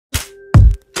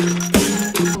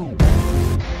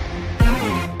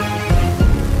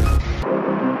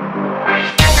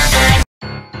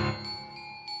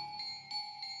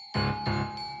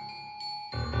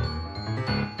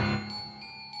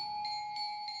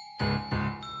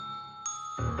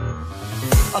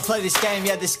I play this game,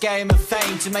 yeah, this game of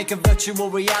fame, to make a virtual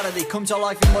reality come to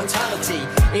life in mortality.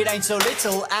 It ain't so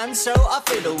little, and so I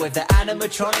fiddle with the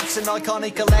animatronics and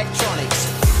iconic electronics.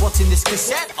 What's in this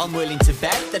cassette? I'm willing to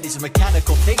bet that it's a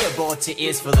mechanical figure brought to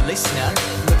ears for the listener.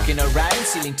 Looking around,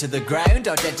 ceiling to the ground,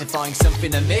 identifying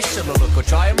something amiss. Shall I look or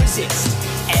try and resist?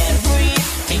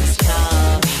 Everything's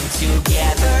coming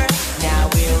together. Now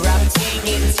we're erupting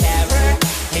in terror.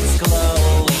 It's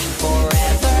glowing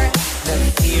forever. The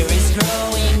fear is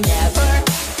growing ever.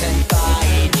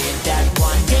 Confided that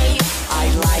one day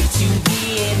I'd like to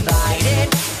be invited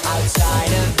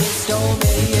outside of this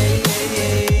domain.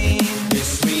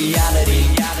 This reality,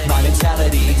 my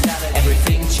mentality,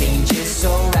 everything changes so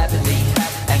rapidly,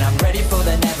 and I'm ready for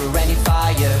the never-ending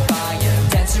fire.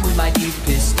 Dancing with my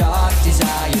deepest dark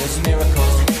desires.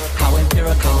 Miracle, how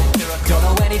empirical. Don't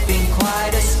know anything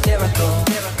quite hysterical.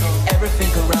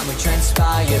 Everything around me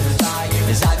transpires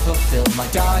as I fulfill my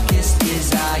darkest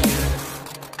desire.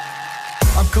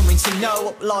 I'm coming to know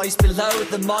what lies below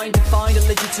the mind, to find a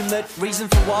legitimate reason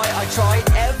for why I try.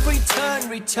 Every turn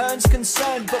returns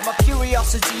concern, but my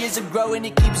curiosity isn't growing,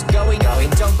 it keeps going.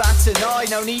 Don't bat an eye,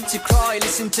 no need to cry.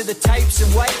 Listen to the tapes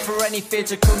and wait for any fear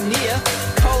to come near.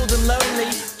 Cold and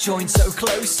lonely, joined so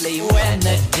closely. When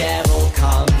the devil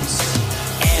comes,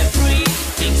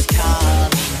 everything's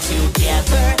coming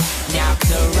together. Now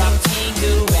corrupting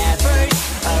whoever's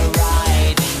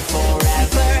arriving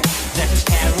forever. The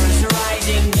terror's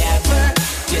rising never.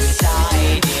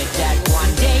 Decided that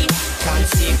one day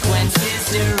consequences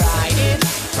derided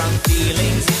from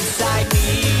feelings inside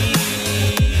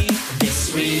me.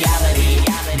 This reality,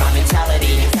 my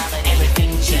mentality,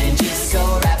 everything changes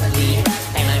so rapidly,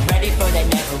 and I'm ready for that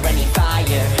never-ending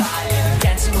fire.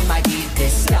 Dancing with my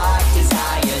deepest dark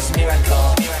desires.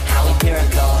 Miracle, how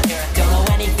empirical. Don't know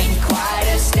anything quite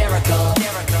hysterical.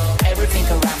 Everything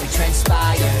around me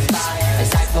transpires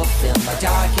as I fulfill my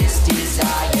darkest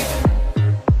desire.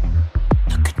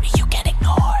 Look at me, you can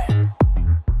ignore.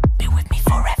 Be with me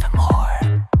forevermore.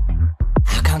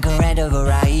 I'll conquer and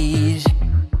override.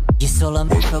 Your soul and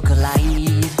me will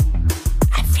collide.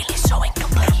 I'm feeling so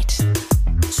incomplete,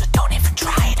 so don't even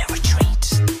try to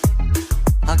retreat.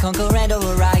 I'll conquer and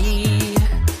override.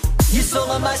 Your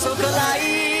soul and my soul collide.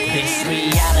 This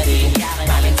reality,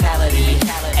 my mentality,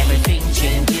 everything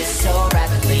changes so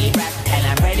rapidly, and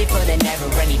I'm ready for the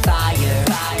never-ending fire.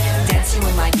 Dancing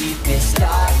with my deepest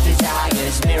dark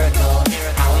desires. Miracle,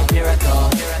 how empirical.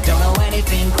 Don't know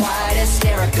anything quite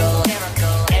hysterical.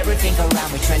 Everything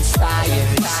around me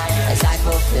transpires as I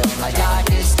fulfill my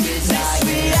darkest desire.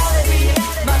 This reality,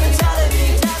 my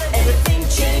mentality, everything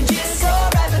changes so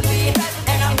rapidly,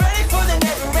 and I'm ready for the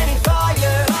never-ending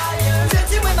fire.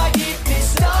 Dancing with my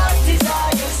deepest dark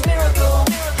desires. Miracle,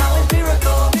 how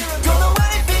empirical. Don't know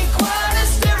anything quite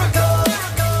hysterical.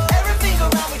 Everything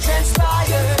around me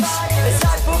transpires as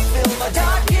I fulfill my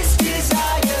darkest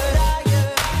desire.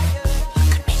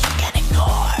 Look at me, you can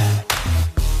ignore.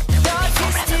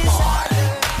 Darkest desire.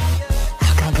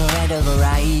 I'll conquer and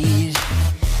override.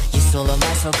 Your soul and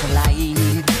my soul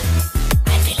collide.